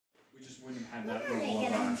wouldn't have had that level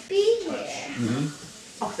of touch.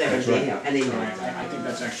 Oh, they're right. And they know. I think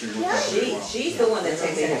that's actually worked out really well. She's the one that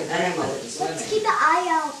takes care of animals. Let's keep an eye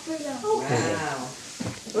out for them. Wow.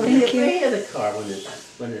 Thank you. Afraid of the car when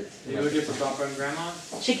it's. You look at for Papa and Grandma?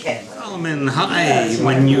 She can. Solomon, hi.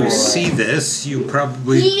 When you see this, you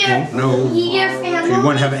probably won't know, you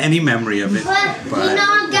won't have any memory of it, but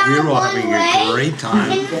we're all having a great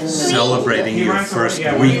time celebrating your first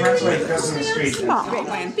week with us.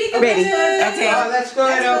 Ready? Okay. Let's go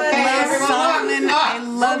ahead, okay? Solomon, I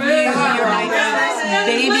love you. You're my first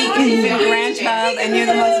baby grandchild, and you're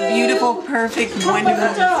the most beautiful, perfect,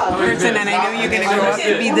 wonderful person, and I know you're going to grow up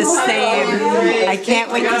to be the same. I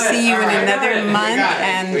can't wait to see you in another month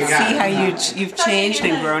and see how you've changed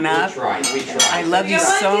and grown up. I love you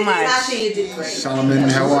so much. Solomon,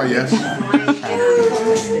 how are you?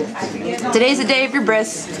 Today's the day of your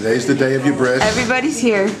bris. Today's the day of your bris. Everybody's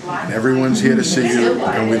here. Everyone's here to see you,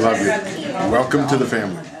 and we love you. Welcome to the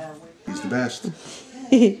family. He's the best.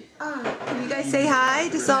 Can you guys say hi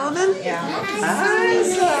to Solomon? Hi,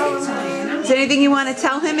 Solomon. Is there anything you want to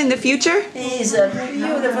tell him in the future? He's a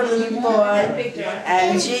beautiful little boy,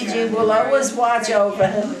 and Gigi will always watch over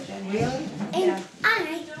him. And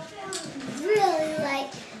I really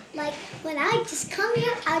like when I just come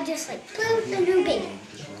here, I just play with the new baby.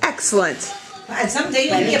 Excellent. And someday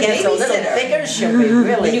when he gets a little bigger, she'll be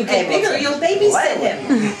really when you get bigger, you'll babysit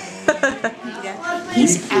him.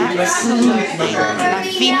 He's absolutely la fine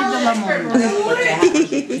de la monde.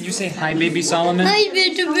 Can you say hi, baby Solomon? Hi,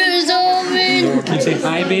 baby Solomon. Can you say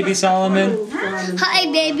hi, baby Solomon? Hi,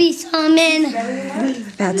 baby Solomon.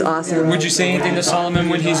 That's awesome. Would you say anything to Solomon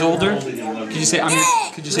when he's older? Could you say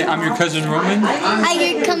I'm your cousin Roman? Hi,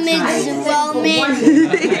 your cousin Roman.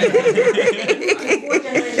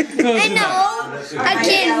 I know. I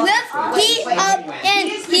can lift he up and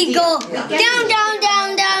he go down, down,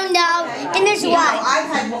 down, down, down, and there's slide.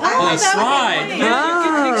 On a slide. Yeah, you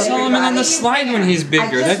can take Solomon on the slide when he's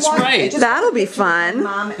bigger. That's right. That'll be fun.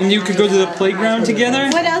 And you could go to the playground together.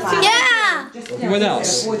 What else? Yeah. What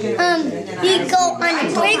else? He go on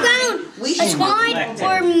the playground, a slide,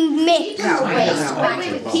 or mix.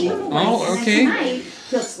 Oh, okay.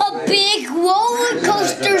 A big roller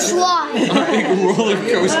coaster slide. A big roller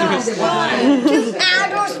coaster slide. To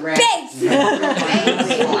outer space.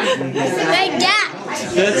 Like that.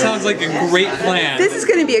 That sounds like a great plan. This is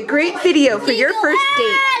going to be a great video for your first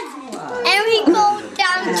date. And we go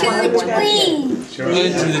down to the tree. To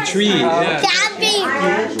the tree, yeah. That'd be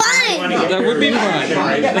fun. That would be fun.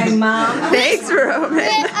 Thanks, Roman.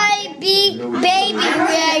 When I be baby, when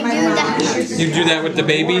I do that. You do that with the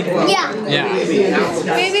baby? Yeah. Yeah.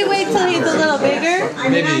 Maybe wait till he's a little bigger.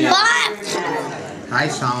 Maybe. Hi,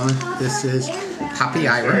 Solomon. This is Papi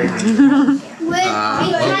Ira.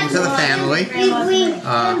 Welcome to the family.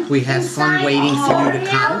 We had fun waiting for you to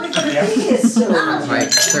come. Like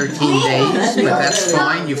 13 days, but that's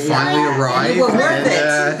fine. You finally arrived,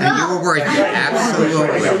 and you were worth it.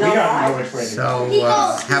 Absolutely. So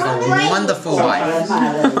have a wonderful life.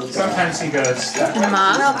 Sometimes he goes.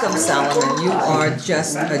 Welcome, Solomon. You are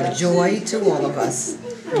just a joy to all of us.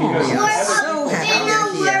 We are so happy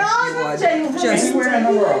you're here. You are just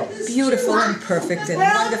beautiful and perfect and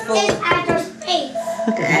wonderful.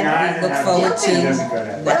 And we look forward to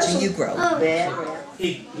watching you grow.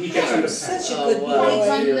 He gets under the fence. Such a good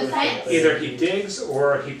boy. Either he digs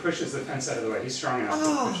or he pushes the fence out of the way. He's strong enough to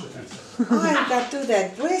push the fence. Oh, I got through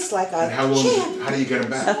that brace like a How do you get him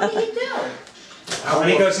back? What do you do? When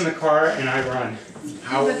he goes in the car and I run.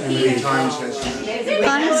 How many times has he?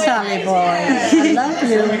 I'm sorry, boy. I love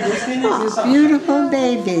you. Beautiful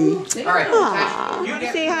baby.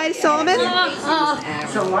 Aww. Say hi to Solomon.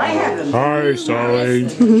 Hi, Sally.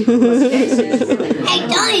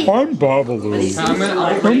 I'm Babaloo.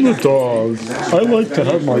 I'm the dog. I like to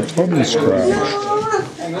have my tummy scratched.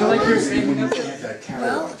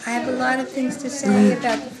 Well, I have a lot of things to say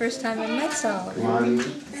about the first time I met Solomon.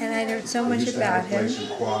 And I learned so much about him.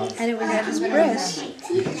 And it was at his bris.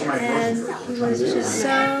 And he was just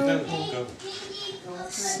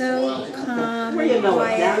so calm and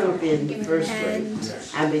quiet.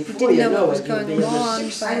 And he didn't know what was going on,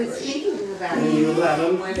 but I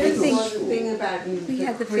think we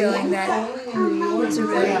had the feeling that he was a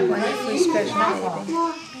really wonderfully special baby.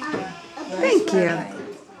 Thank you.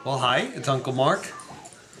 Well, hi, it's Uncle Mark.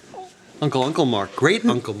 Uncle Mark. Great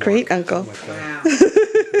Uncle Mark. Great uncle.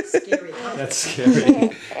 That's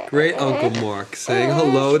scary. Great Uncle Mark saying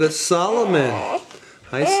hello to Solomon.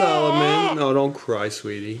 Hi, Solomon. No, don't cry,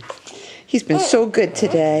 sweetie. He's been so good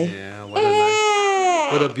today. Yeah,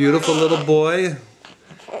 what a beautiful little boy.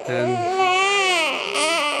 And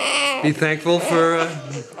be thankful for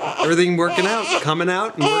Everything working out, coming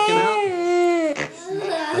out and working out.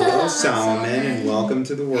 Hello, Solomon, and welcome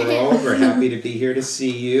to the world. We're happy to be here to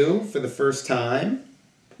see you for the first time.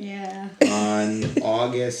 Yeah. On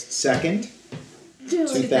August 2nd,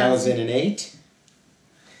 2008.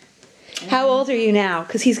 How old are you now?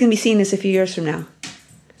 Because he's going to be seeing this a few years from now.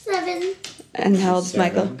 7. And how old is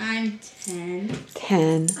Michael? I'm 10.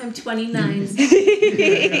 10. I'm 29.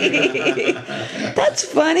 That's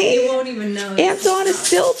funny. You won't even know. Anton is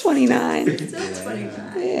still 29. Still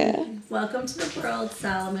 29. Yeah. Welcome to the world,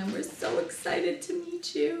 Solomon. We're so excited to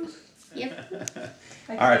meet you. Yep.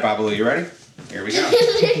 All right, Babalu, you ready? Here we go.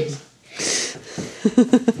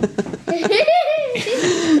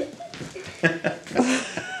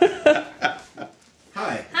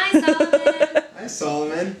 Hi. Hi, Solomon. Hi,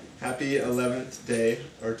 Solomon. Happy 11th day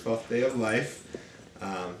or 12th day of life.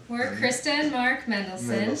 We're Krista and Mark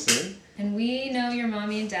Mendelson, and we know your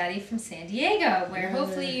mommy and daddy from San Diego, where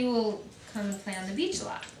hopefully you will come and play on the beach a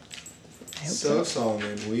lot. So,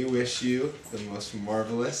 Solomon, we wish you the most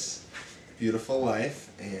marvelous, beautiful life,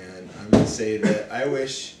 and I'm going to say that I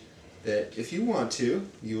wish that if you want to,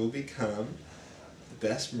 you will become the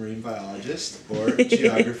best marine biologist or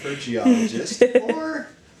geographer, geologist, or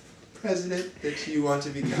president that you want to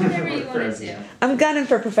become. Whatever you want to do. I'm gunning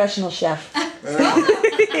for professional chef.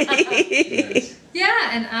 Yes. Yeah,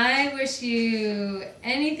 and I wish you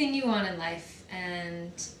anything you want in life,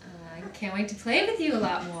 and I can't wait to play with you a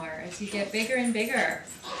lot more as you get bigger and bigger,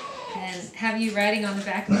 and have you riding on the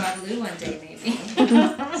back of Babalu one day, maybe.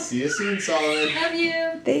 See you soon, Solomon. Love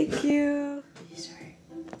you. Thank you.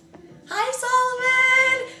 Hi,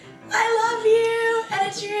 Solomon! I love you! And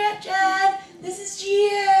it's your Aunt Jen. This is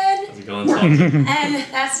Gian. How's it going, Solomon? And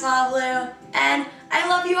that's Babalu. And I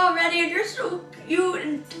love you already, and you're so cute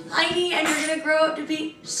and tiny, and you're gonna grow up to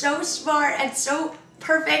be so smart and so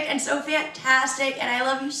perfect and so fantastic, and I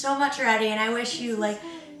love you so much already, and I wish you like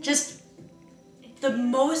just the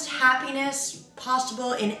most happiness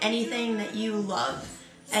possible in anything that you love,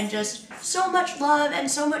 and just so much love and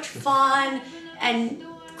so much fun and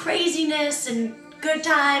craziness and good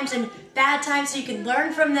times and bad times so you can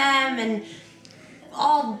learn from them and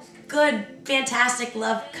all good, fantastic,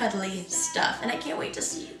 love, cuddly stuff. And I can't wait to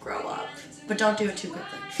see you grow up. But don't do it too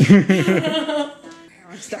quickly.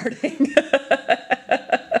 I'm starting.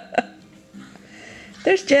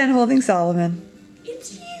 There's Jen holding Solomon.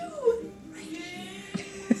 It's you! Right here.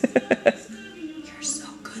 You're so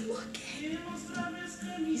good looking.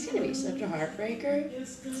 He's gonna be such a heartbreaker.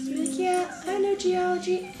 He's like, yeah, I know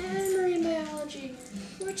geology and marine biology.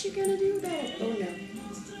 What you gonna do about it? Oh no.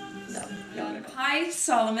 No. Hi,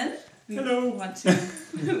 Solomon. Hello. We want to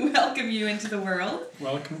welcome you into the world.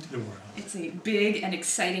 Welcome to the world. It's a big and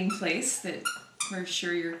exciting place that we're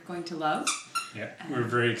sure you're going to love. Yeah, we're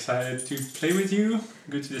very excited to play with you,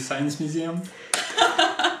 go to the Science Museum.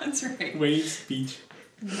 That's right. Waves, beach.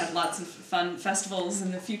 We have lots of fun festivals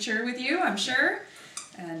in the future with you, I'm sure.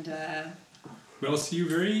 And we'll see you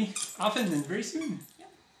very often and very soon. Yeah.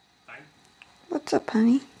 Bye. What's up,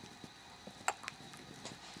 honey?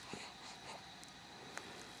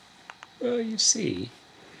 Well, you see,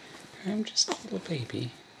 I'm just a little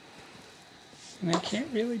baby, and I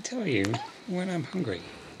can't really tell you when I'm hungry.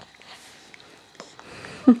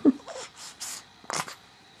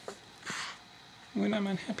 When I'm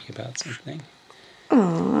unhappy about something.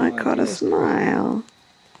 Oh, I caught a smile.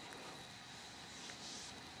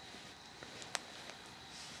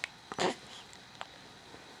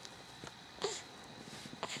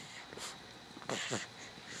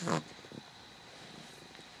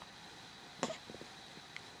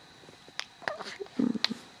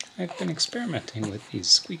 I've been experimenting with these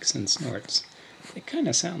squeaks and snorts. They kind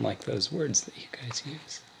of sound like those words that you guys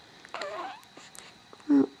use.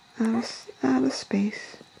 Oh, out of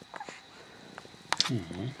space.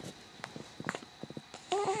 Mm-hmm.